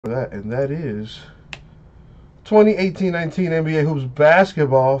that, and that is 2018-19 NBA Hoops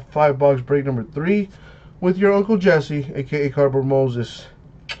Basketball 5 box break number 3 with your Uncle Jesse, aka Cardboard Moses.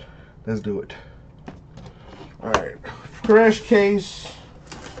 Let's do it. Alright, fresh case.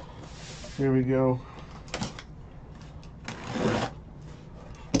 Here we go.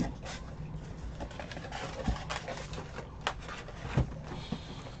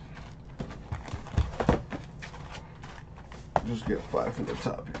 Just get 5 from the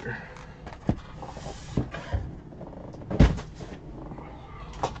top here.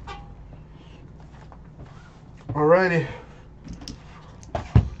 Alrighty,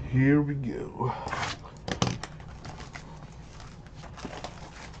 here we go.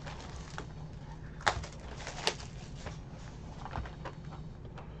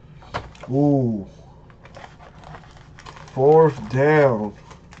 Ooh, 4th down.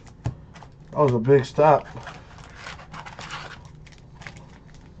 That was a big stop.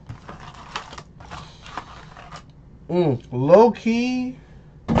 Low key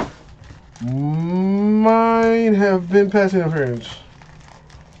might have been pass interference.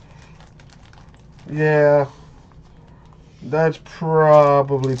 Yeah, that's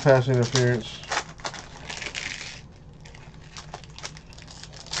probably pass interference.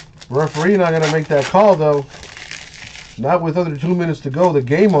 Referee not gonna make that call though. Not with under 2 minutes to go, the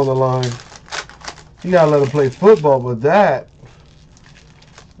game on the line. You gotta let him play football, but that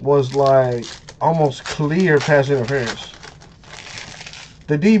was like almost clear pass interference.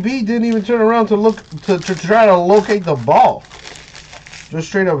 The DB didn't even turn around to look to try to locate the ball. Just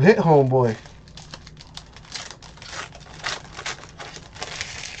straight up hit homeboy.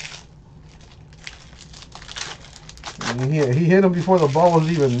 And he hit him before the ball was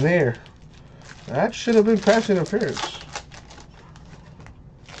even there. That should have been pass interference.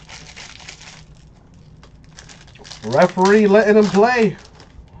 Referee letting him play.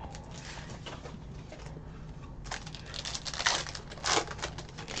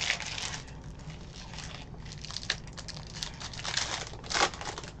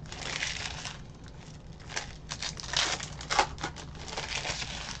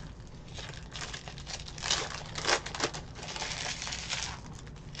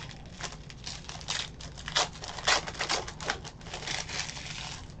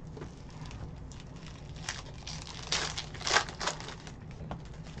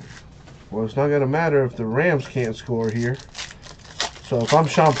 Well, it's not going to matter if the Rams can't score here. So if I'm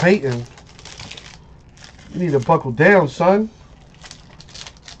Sean Payton, you need to buckle down, son.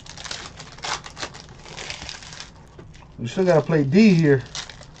 You still got to play D here.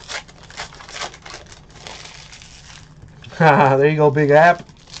 Haha, there you go, Big App.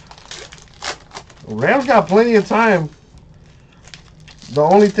 Rams got plenty of time. The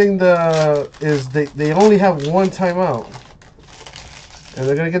only thing is they only have one timeout. And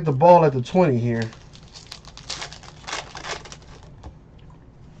they're going to get the ball at the 20 here.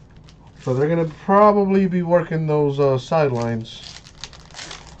 So they're going to probably be working those sidelines.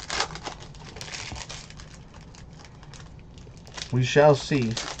 We shall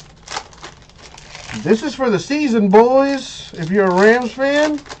see. This is for the season, boys. If you're a Rams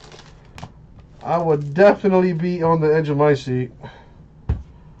fan, I would definitely be on the edge of my seat.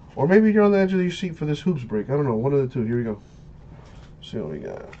 Or maybe you're on the edge of your seat for this hoops break. I don't know. One of the two. Here we go. See what we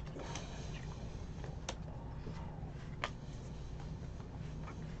got.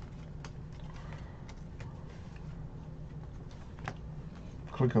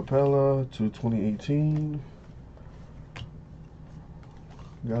 Click Capella to 2018.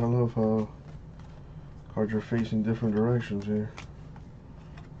 Gotta love how cards are facing different directions here.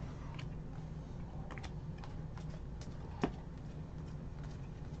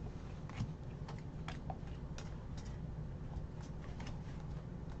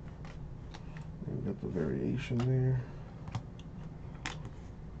 Got the variation there.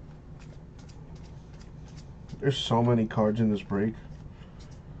 There's so many cards in this break.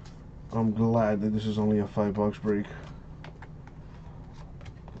 I'm glad that this is only a 5 box break.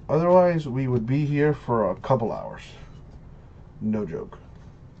 Otherwise, we would be here for a couple hours. No joke.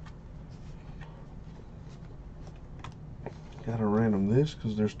 Gotta random this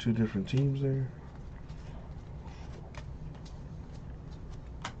because there's 2 different teams there.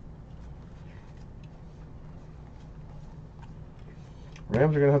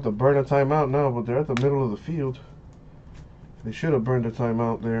 Rams are going to have to burn a timeout now, but they're at the middle of the field. They should have burned a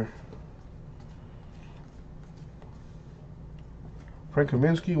timeout there. Frank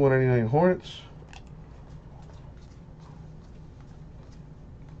Kaminsky, 199 Hornets.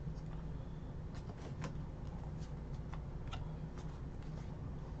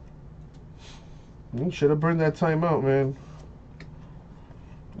 You should have burned that timeout, man.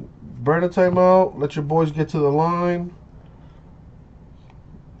 Burn a timeout. Let your boys get to the line.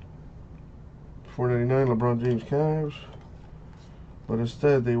 $4.99 LeBron James Cavs. But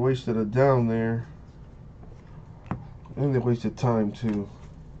instead, they wasted a down there. And they wasted time, too.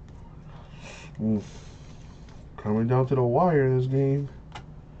 Coming down to the wire this game.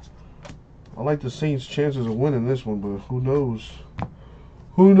 I like the Saints' chances of winning this one, but who knows?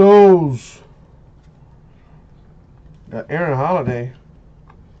 Who knows? Got Aaron Holiday.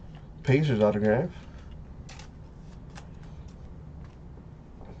 Pacers autograph.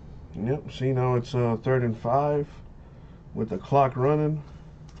 Yep, see now it's 3rd and 5 with the clock running.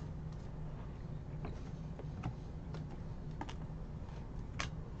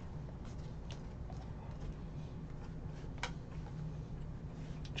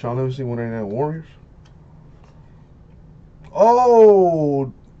 Y'all ever seen 189 Warriors?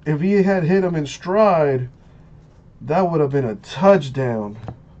 Oh, if he had hit him in stride, that would have been a touchdown.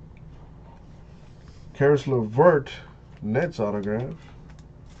 Karis LeVert, Nets autograph.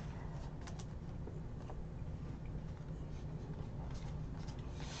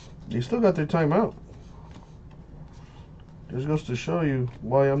 They still got their timeout. Just goes to show you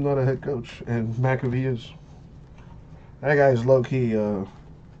why I'm not a head coach and McAvee is. That guy is low-key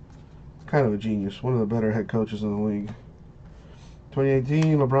kind of a genius. One of the better head coaches in the league.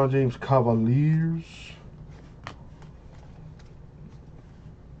 2018 LeBron James Cavaliers.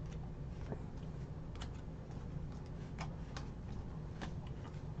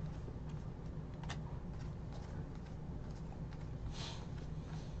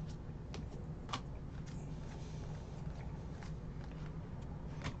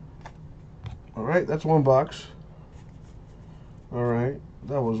 All right, that's one box. All right,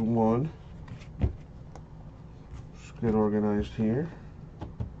 that was one. Let's get organized here.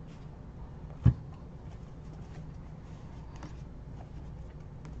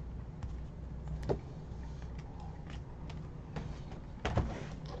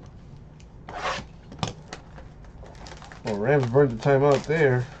 Well, Rams burned the timeout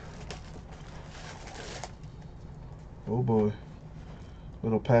there. Oh boy.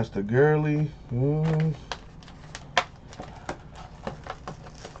 Little pass to Gurley. You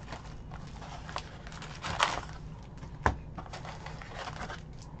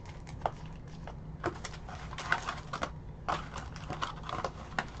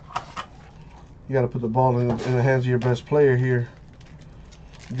got to put the ball in the hands of your best player here.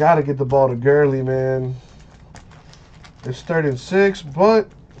 You got to get the ball to Gurley, man. It's 3rd and 6, but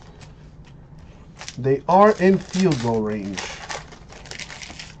they are in field goal range.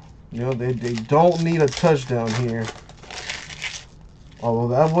 You know, they don't need a touchdown here.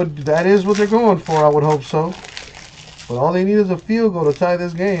 Although that is what they're going for, I would hope so. But all they need is a field goal to tie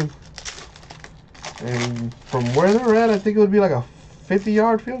this game. And from where they're at, I think it would be like a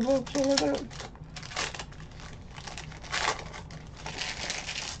 50-yard field goal, something like that.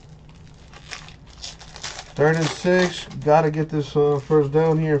 Third and 6. Got to get this first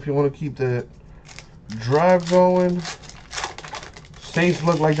down here if you want to keep that drive going. Saints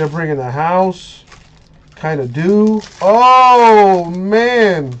look like they're bringing the house. Kind of do. Oh,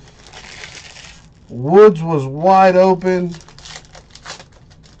 man. Woods was wide open.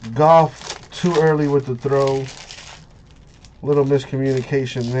 Goff too early with the throw. Little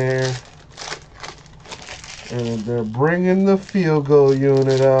miscommunication there. And they're bringing the field goal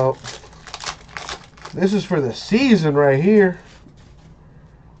unit out. This is for the season right here.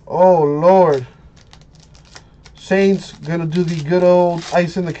 Oh, Lord. Saints going to do the good old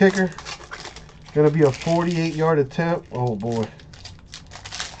ice in the kicker. Going to be a 48-yard attempt. Oh, boy.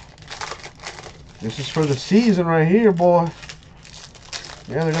 This is for the season right here, boy.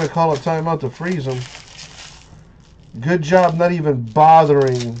 Yeah, they're going to call a timeout to freeze them. Good job not even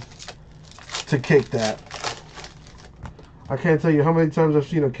bothering to kick that. I can't tell you how many times I've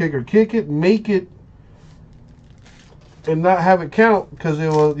seen a kicker kick it, make it, and not have it count because they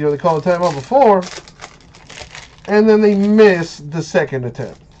will, they call a timeout before, and then they miss the second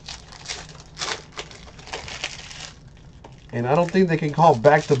attempt. And I don't think they can call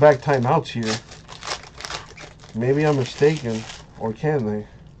back-to-back timeouts here. Maybe I'm mistaken, or can they?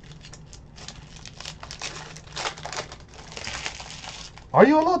 Are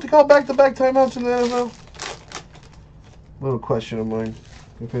you allowed to call back-to-back timeouts in the NFL? Little question of mine.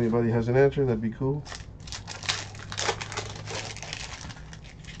 If anybody has an answer, that'd be cool.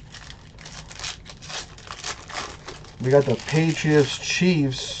 We got the Patriots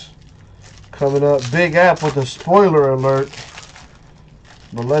Chiefs coming up. Big App with a spoiler alert.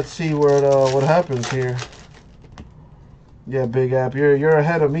 But let's see what happens here. Yeah, Big App, you're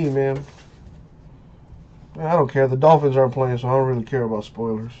ahead of me, man. I don't care. The Dolphins aren't playing, so I don't really care about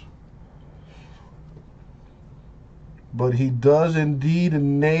spoilers. But he does indeed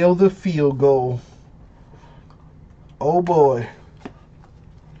nail the field goal. Oh boy.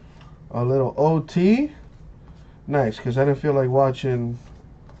 A little OT. Nice, because I didn't feel like watching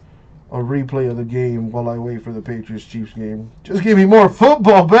a replay of the game while I wait for the Patriots-Chiefs game. Just give me more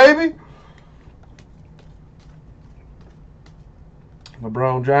football, baby.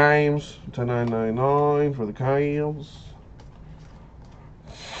 LeBron James, 10.999 for the Coyotes.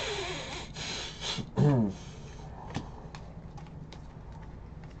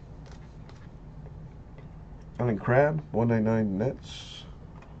 Alan Crab, 199 Nets.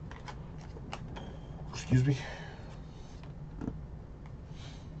 Excuse me.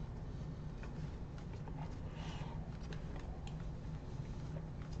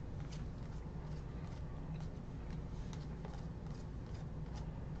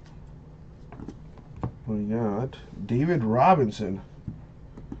 We got David Robinson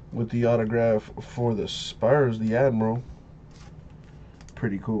with the autograph for the Spurs, the Admiral.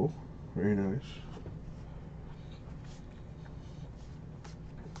 Pretty cool. Very nice.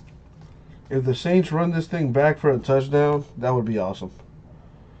 If the Saints run this thing back for a touchdown, that would be awesome.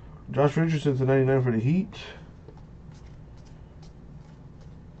 Josh Richardson to 99 for the Heat.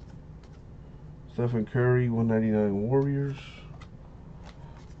 Stephen Curry, 199 Warriors.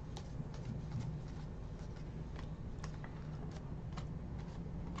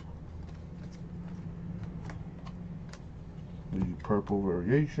 The purple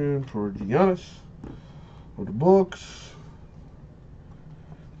variation for Giannis with the books.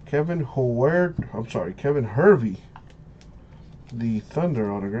 Kevin Hervey, the Thunder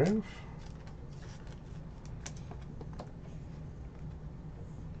autograph.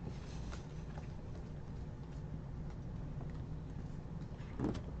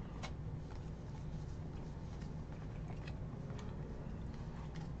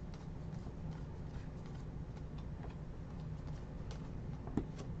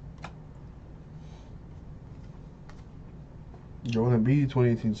 Joel Embiid,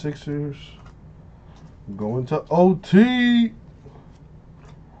 2018 Sixers. Going to OT.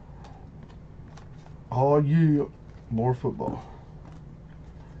 Oh yeah, more football.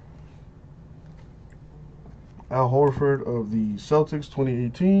 Al Horford of the Celtics,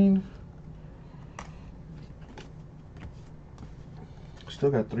 2018.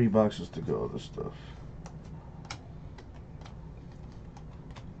 Still got 3 boxes to go of this stuff.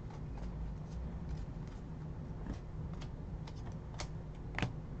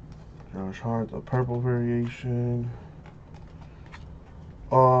 Josh Hart, the purple variation.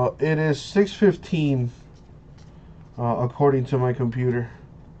 It is 6:15 according to my computer.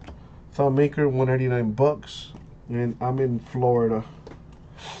 Thumbmaker, 199 bucks, and I'm in Florida,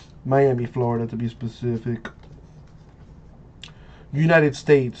 Miami, Florida to be specific. United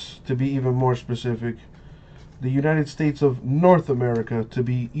States to be even more specific. The United States of North America to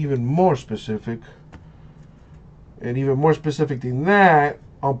be even more specific, and even more specific than that,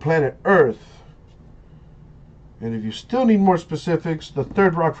 on planet Earth. And if you still need more specifics, the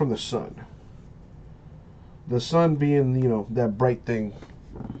third rock from the sun. The sun being, you know, that bright thing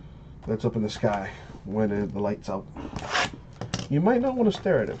that's up in the sky when the light's out. You might not want to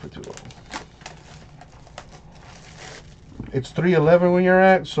stare at it for too long. It's 3:11 when you're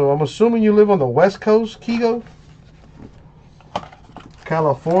at, so I'm assuming you live on the West Coast, Kigo?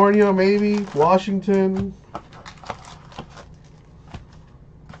 California, maybe? Washington?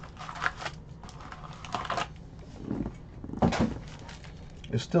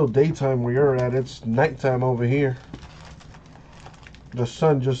 It's still daytime where you're at. It's nighttime over here. The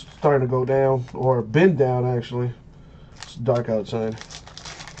sun just starting to go down, or been down actually. It's dark outside.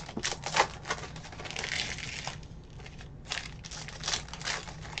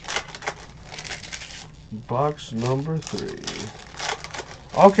 Box number 3.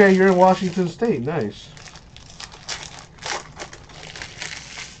 Okay, you're in Washington State. Nice.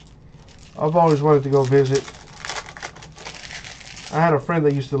 I've always wanted to go visit. I had a friend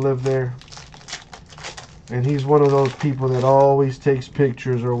that used to live there, and he's one of those people that always takes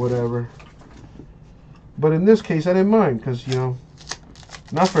pictures or whatever. But in this case, I didn't mind because, you know,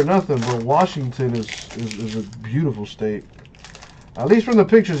 not for nothing, but Washington is a beautiful state. At least from the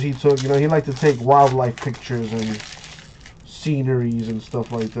pictures he took, you know, he liked to take wildlife pictures and sceneries and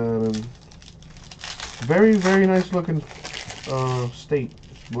stuff like that. And very, very nice looking state.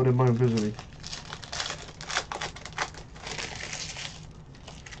 Wouldn't mind visiting.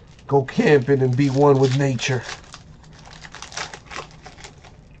 Go camping and be one with nature.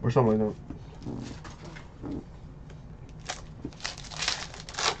 Or something like that.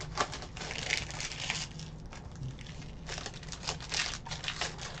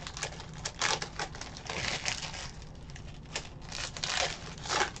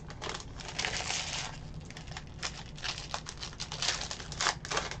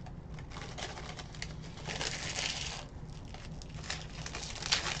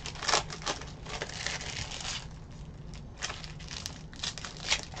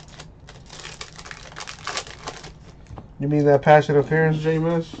 You mean that pass interference,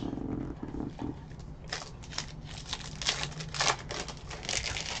 Jameis?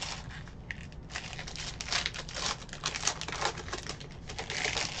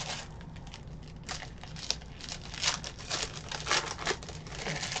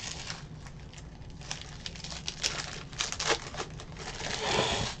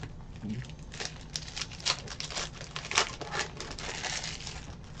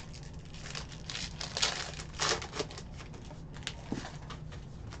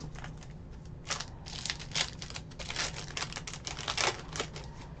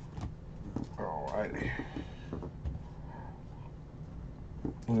 Alrighty.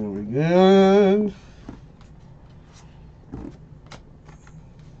 There we go.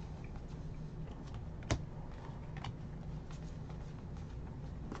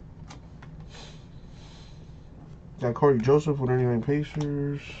 Got Corey Joseph with 99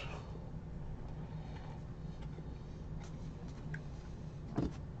 Pacers.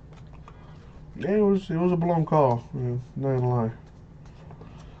 Yeah, it was a blown call. Yeah, not gonna lie.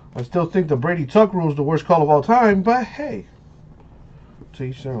 I still think the Brady Tuck rule is the worst call of all time, but hey, to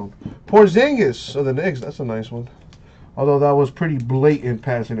each sound. Porzingis of the Knicks, that's a nice one. Although that was pretty blatant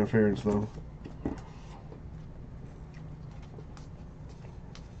pass interference, though.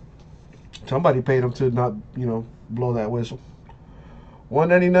 Somebody paid him to not, blow that whistle.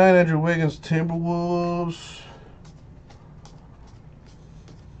 199, Andrew Wiggins, Timberwolves.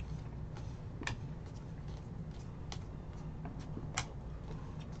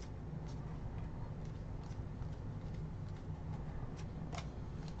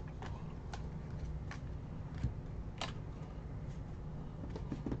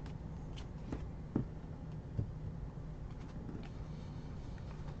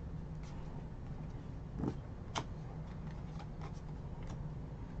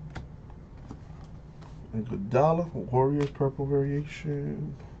 Iguodala, Warriors, purple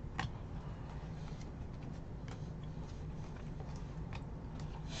variation.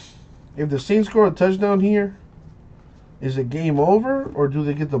 If the Saints score a touchdown here, is it game over, or do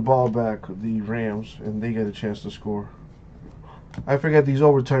they get the ball back, the Rams, and they get a chance to score? I forget these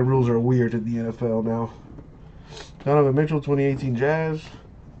overtime rules are weird in the NFL now. Donovan Mitchell, 2018 Jazz.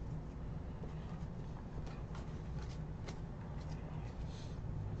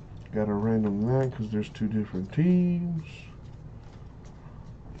 Got to random that because there's two different teams.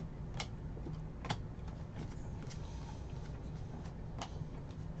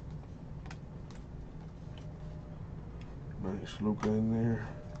 Nice Luka in there.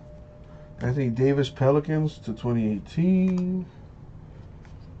 Anthony Davis, Pelicans to 2018.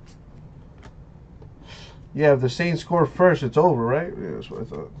 Yeah, if the Saints score first, it's over, right? Yeah, that's what I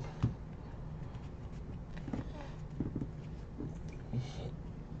thought.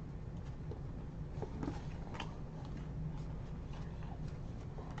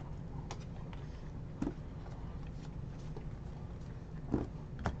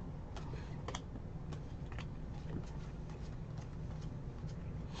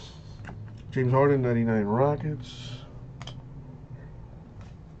 James Harden, 99 Rockets.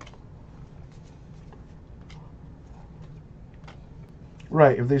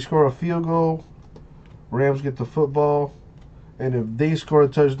 Right, if they score a field goal, Rams get the football. And if they score a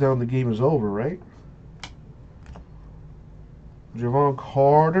touchdown, the game is over, right? Javon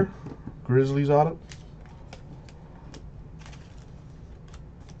Carter, Grizzlies audit.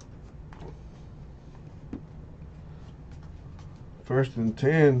 First and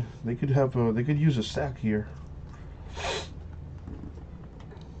 10, they could use a sack here.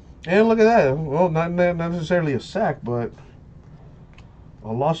 And look at that. Well, not necessarily a sack, but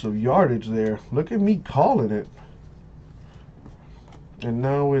a loss of yardage there. Look at me calling it. And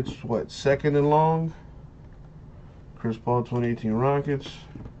now it's what, second and long? Chris Paul, 2018 Rockets.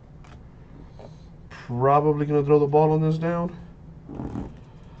 Probably gonna throw the ball on this down.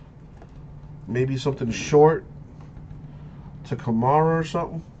 Maybe something short to Kamara or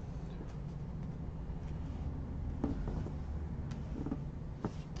something.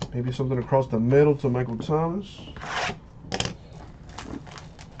 Maybe something across the middle to Michael Thomas.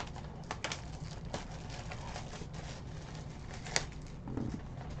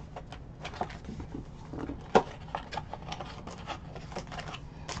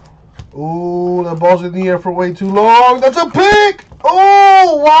 Ooh, that ball's in the air for way too long. That's a pick!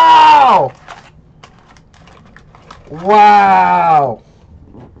 Oh, wow! Wow.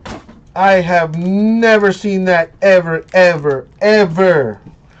 I have never seen that ever, ever, ever.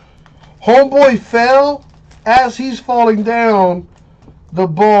 Homeboy fell. As he's falling down, the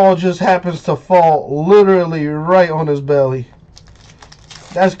ball just happens to fall literally right on his belly.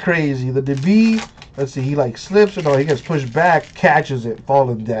 That's crazy. The DB Let's see, he like slips or no, he gets pushed back, catches it,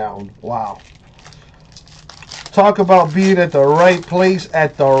 falling down. Wow. Talk about being at the right place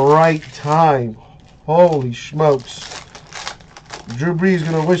at the right time. Holy smokes. Drew Brees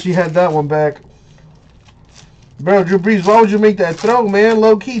gonna wish he had that one back. Bro, Drew Brees, why would you make that throw, man?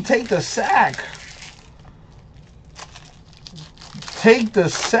 Low key, take the sack. Take the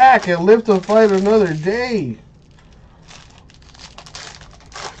sack and live to fight another day.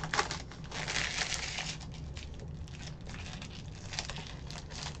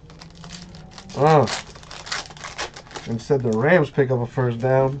 Instead, the Rams pick up a first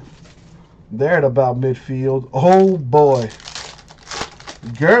down. They're at about midfield. Oh boy.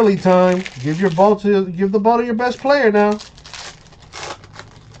 Gurley time. Give the ball to your best player now.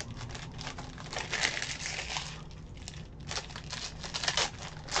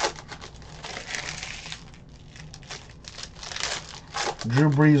 Drew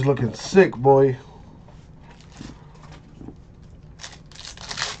Brees looking sick, boy.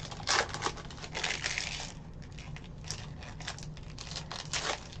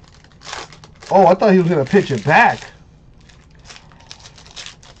 Oh, I thought he was going to pitch it back.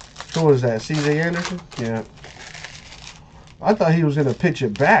 Who was that? C.J. Anderson? Yeah. I thought he was going to pitch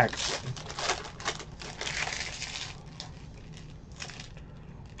it back.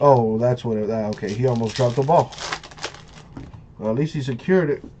 Oh, that's what it... Okay, he almost dropped the ball. Well, at least he secured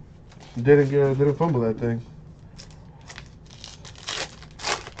it. Didn't fumble that thing.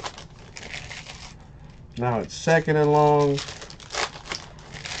 Now it's 2nd and long.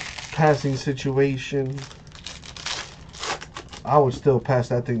 Passing situation. I would still pass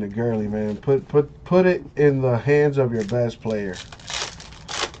that thing to Gurley, man. Put it in the hands of your best player.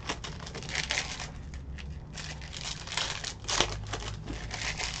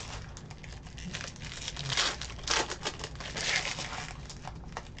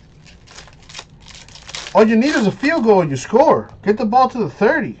 All you need is a field goal and you score. Get the ball to the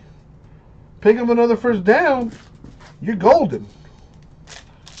 30. Pick up another first down. You're golden.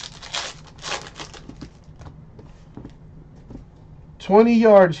 $20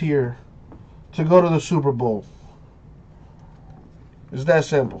 yards here to go to the Super Bowl. It's that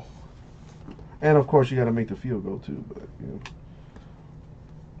simple. And of course, you got to make the field goal too. But you know,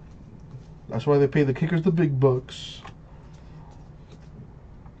 that's why they pay the kickers the big bucks.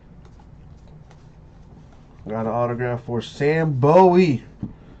 Got an autograph for Sam Bowie,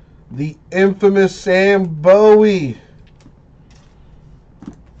 the infamous Sam Bowie.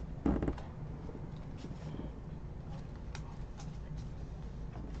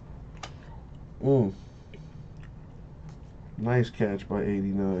 Nice catch by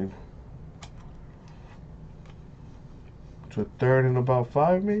 89. To a 3rd and about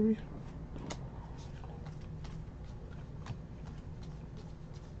 5, maybe.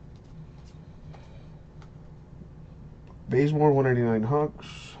 Bazemore, 189 Hawks.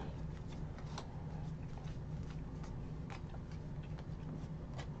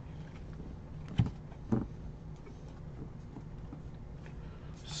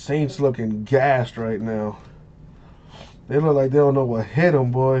 Saints looking gassed right now. They look like they don't know what hit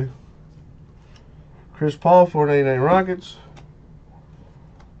them, boy. Chris Paul, 499 Rockets.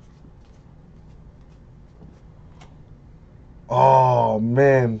 Oh,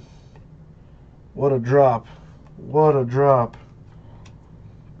 man. What a drop. What a drop.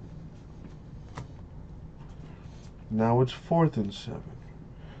 Now it's 4th and 7.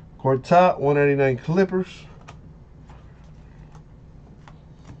 Cortot, 199 Clippers.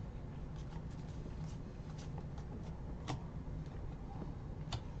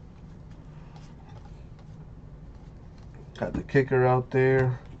 Got the kicker out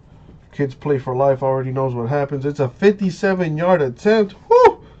there. Kids play for life, already knows what happens. It's a 57-yard attempt.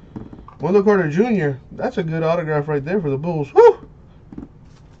 Woo! Wendell Carter Jr. That's a good autograph right there for the Bulls. Woo!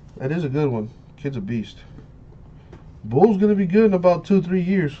 That is a good one. Kid's a beast. Bulls going to be good in about 2-3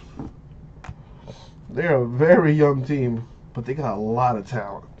 years. They're a very young team, but they got a lot of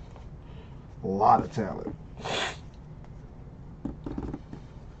talent. A lot of talent.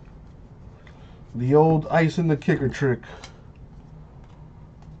 The old ice in the kicker trick.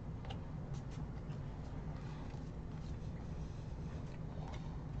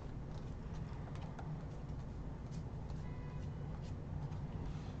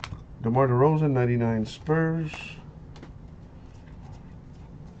 DeMar DeRozan, 99 Spurs.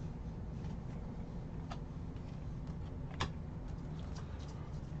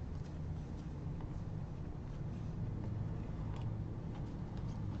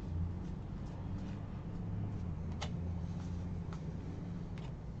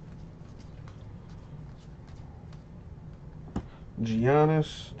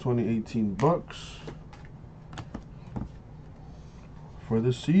 Giannis, 2018 Bucks. For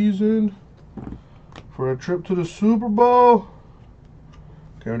the season. For a trip to the Super Bowl.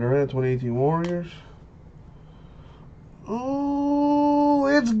 Kevin Durant, 2018 Warriors. Ooh,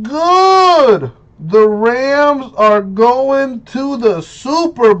 it's good! The Rams are going to the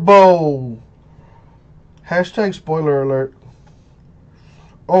Super Bowl. Hashtag spoiler alert.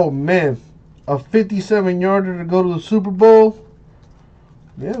 Oh, man. A 57-yarder to go to the Super Bowl.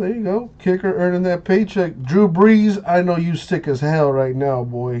 Yeah, there you go. Kicker earning that paycheck. Drew Brees, I know you sick as hell right now,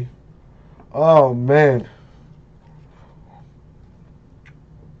 boy. Oh, man.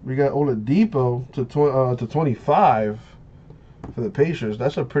 We got Oladipo to 25 for the Pacers.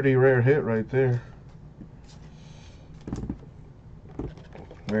 That's a pretty rare hit right there.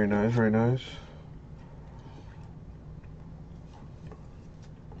 Very nice, very nice.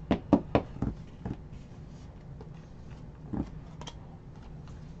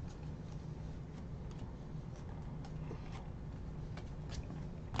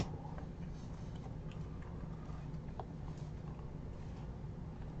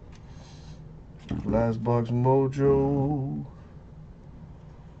 Last box mojo.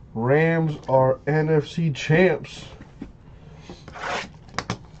 Rams are NFC champs.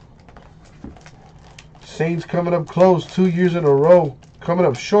 Saints coming up close 2 years in a row. Coming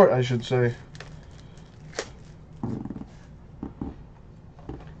up short, I should say.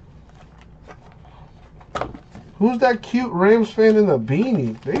 Who's that cute Rams fan in the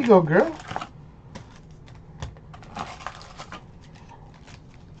beanie? There you go, girl.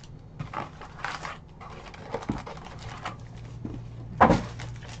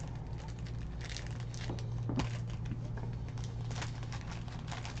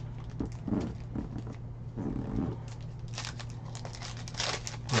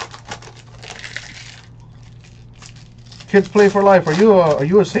 Kids play for life. Are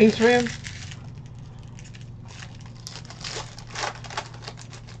you a Saints fan?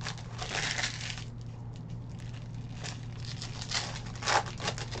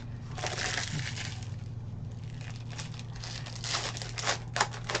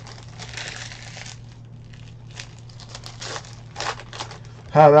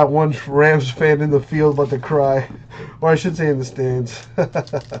 How that one Rams fan in the field about to cry. Or I should say in the stands.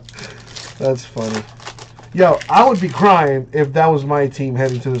 That's funny. Yo, I would be crying if that was my team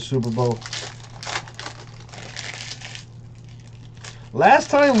heading to the Super Bowl. Last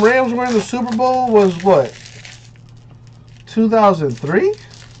time Rams were in the Super Bowl was what? 2003?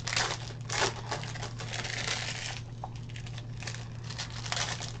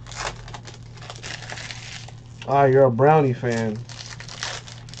 Ah, you're a Brownie fan.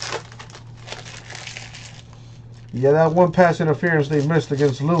 Yeah, that one pass interference they missed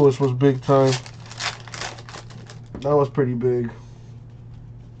against Lewis was big time. That was pretty big.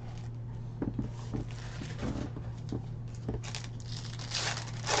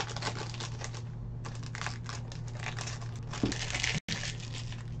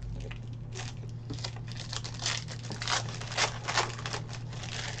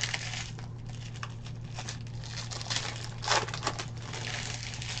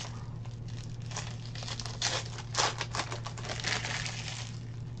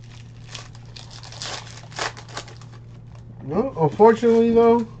 Well, unfortunately,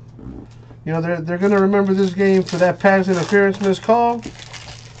 though, you know, they're going to remember this game for that pass interference missed call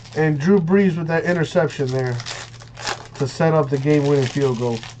and Drew Brees with that interception there to set up the game-winning field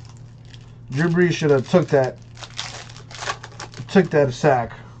goal. Drew Brees should have took that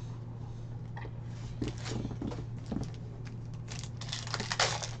sack.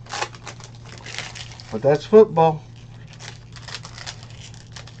 But that's football.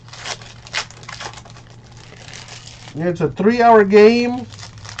 It's a 3-hour game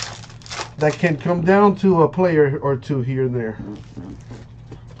that can come down to a player or two here and there.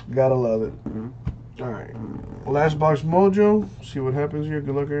 Gotta love it. All right. Last box mojo. See what happens here.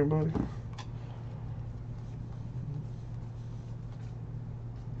 Good luck, everybody.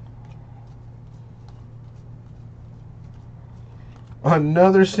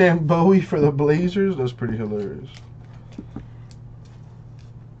 Another Sam Bowie for the Blazers. That's pretty hilarious.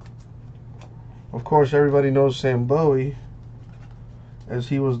 Of course, everybody knows Sam Bowie, as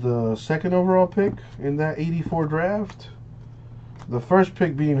he was the second overall pick in that 84 draft. The first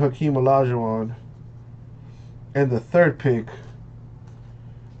pick being Hakeem Olajuwon, and the third pick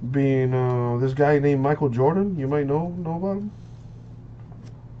being this guy named Michael Jordan. You might know about him.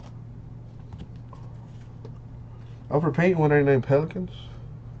 Upper Paint 199 Pelicans.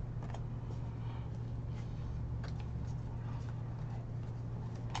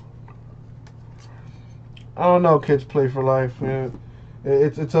 I don't know. Kids play for life, man.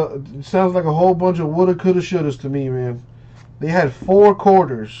 It sounds like a whole bunch of woulda, coulda, shouldas to me, man. They had 4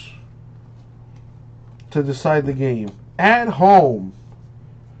 quarters to decide the game at home,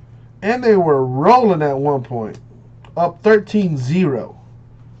 and they were rolling at one point, up 13-0.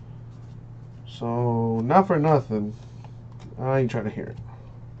 So not for nothing, I ain't trying to hear it.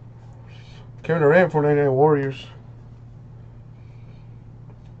 Kevin Durant, 499 Warriors.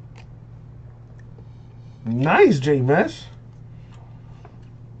 Nice, J-Mess.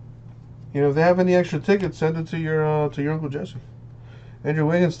 You know, if they have any extra tickets, send it to your Uncle Jesse. Andrew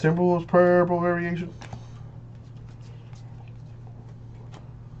Wiggins, Timberwolves, purple variation.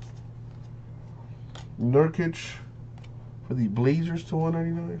 Nurkic for the Blazers to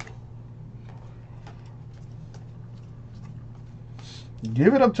 199.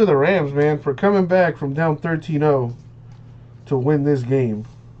 Give it up to the Rams, man, for coming back from down 13-0 to win this game.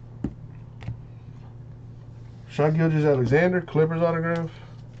 Shai Gilgeous-Alexander, Clippers autograph.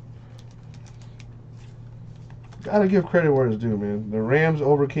 Gotta give credit where it's due, man. The Rams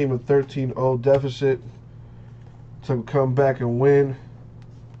overcame a 13-0 deficit to come back and win.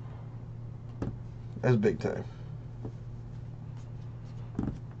 That's big time.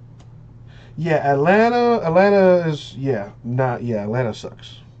 Yeah, Atlanta is, Atlanta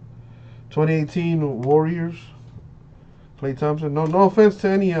sucks. 2018 Warriors, Klay Thompson. No offense to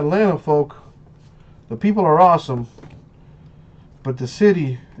any Atlanta folk. The people are awesome, but the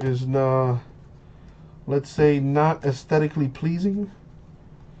city is, let's say, not aesthetically pleasing,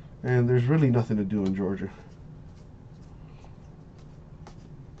 and there's really nothing to do in Georgia.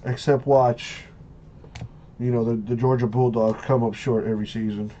 Except watch, the Georgia Bulldogs come up short every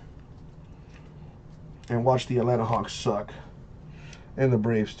season. And watch the Atlanta Hawks suck. And the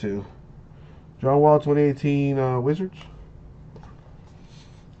Braves, too. John Wall, 2018 Wizards.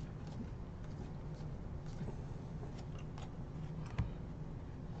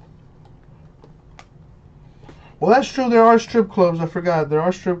 Well, that's true. There are strip clubs. I forgot. There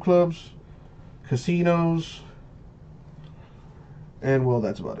are strip clubs, casinos, and, well,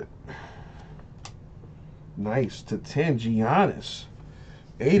 that's about it. Nice. To 10, Giannis.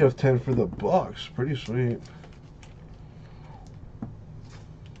 8 of 10 for the Bucks. Pretty sweet.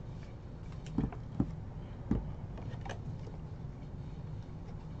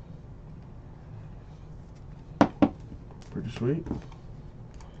 Pretty sweet.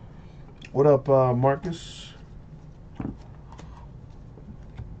 What up, Marcus?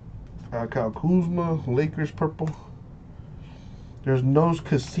 Kyle Kuzma, Lakers purple. There's no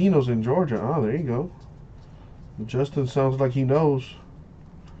casinos in Georgia. Oh, there you go. Justin sounds like he knows.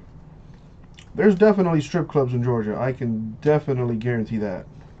 There's definitely strip clubs in Georgia. I can definitely guarantee that.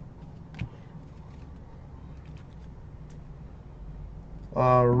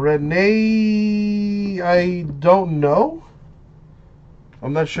 Renee, I don't know.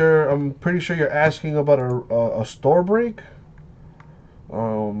 I'm not sure. I'm pretty sure you're asking about a store break.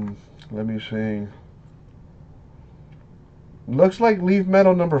 Let me see. Looks like Leaf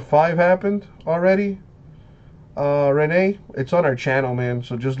Metal number 5 happened already. Renee, it's on our channel, man.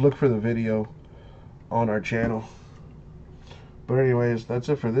 So just look for the video on our channel. But anyways, that's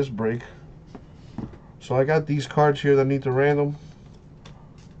it for this break. So I got these cards here that need to random.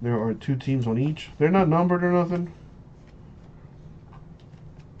 There are 2 teams on each. They're not numbered or nothing,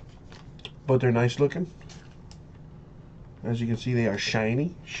 but they're nice looking. As you can see, they are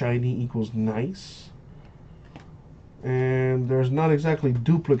shiny. Shiny equals nice. And there's not exactly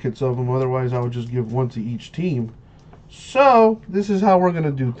duplicates of them, otherwise I would just give 1 to each team. So this is how we're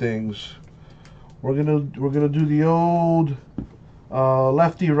gonna do things. We're gonna do the old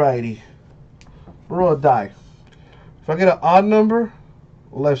lefty righty. Roll a die. If I get an odd number,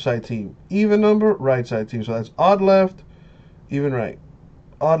 left side team. Even number, right side team. So that's odd left, even right.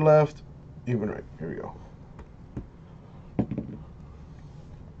 Odd left, even right. Here we go.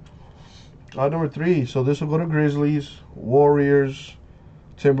 Odd number 3. So this will go to Grizzlies, Warriors,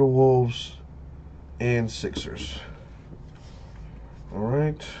 Timberwolves, and Sixers.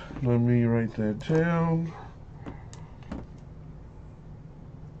 Alright, let me write that down.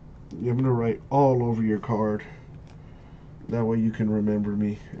 I'm going to write all over your card. That way you can remember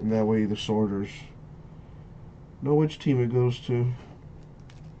me. And that way the sorters know which team it goes to.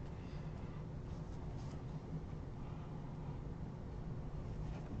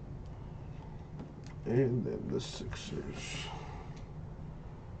 And then the Sixers.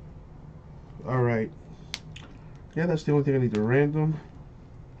 Alright. Yeah, that's the only thing I need to random.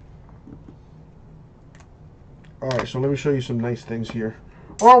 Alright, so let me show you some nice things here.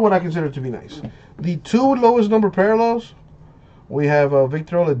 Or what I consider to be nice. The 2 lowest number parallels. We have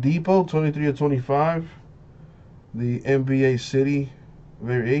Victor Oladipo, 23 of 25. the NBA City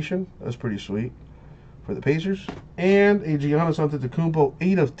variation. That's pretty sweet for the Pacers. And a Giannis Antetokounmpo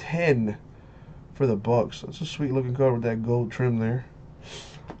 8/10 for the Bucks. That's a sweet looking card with that gold trim there.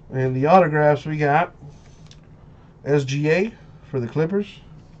 And the autographs we got SGA for the Clippers,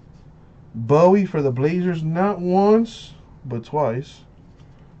 Bowie for the Blazers, not once but twice,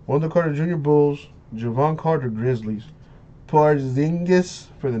 Wendell Carter Jr. Bulls, Javon Carter Grizzlies, Porzingis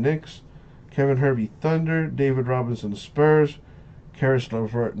for the Knicks, Kevin Hervey Thunder, David Robinson Spurs, Karis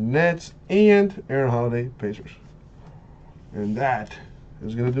LeVert Nets, and Aaron Holiday Pacers. And that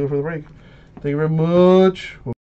is going to do it for the break. Thank you very much.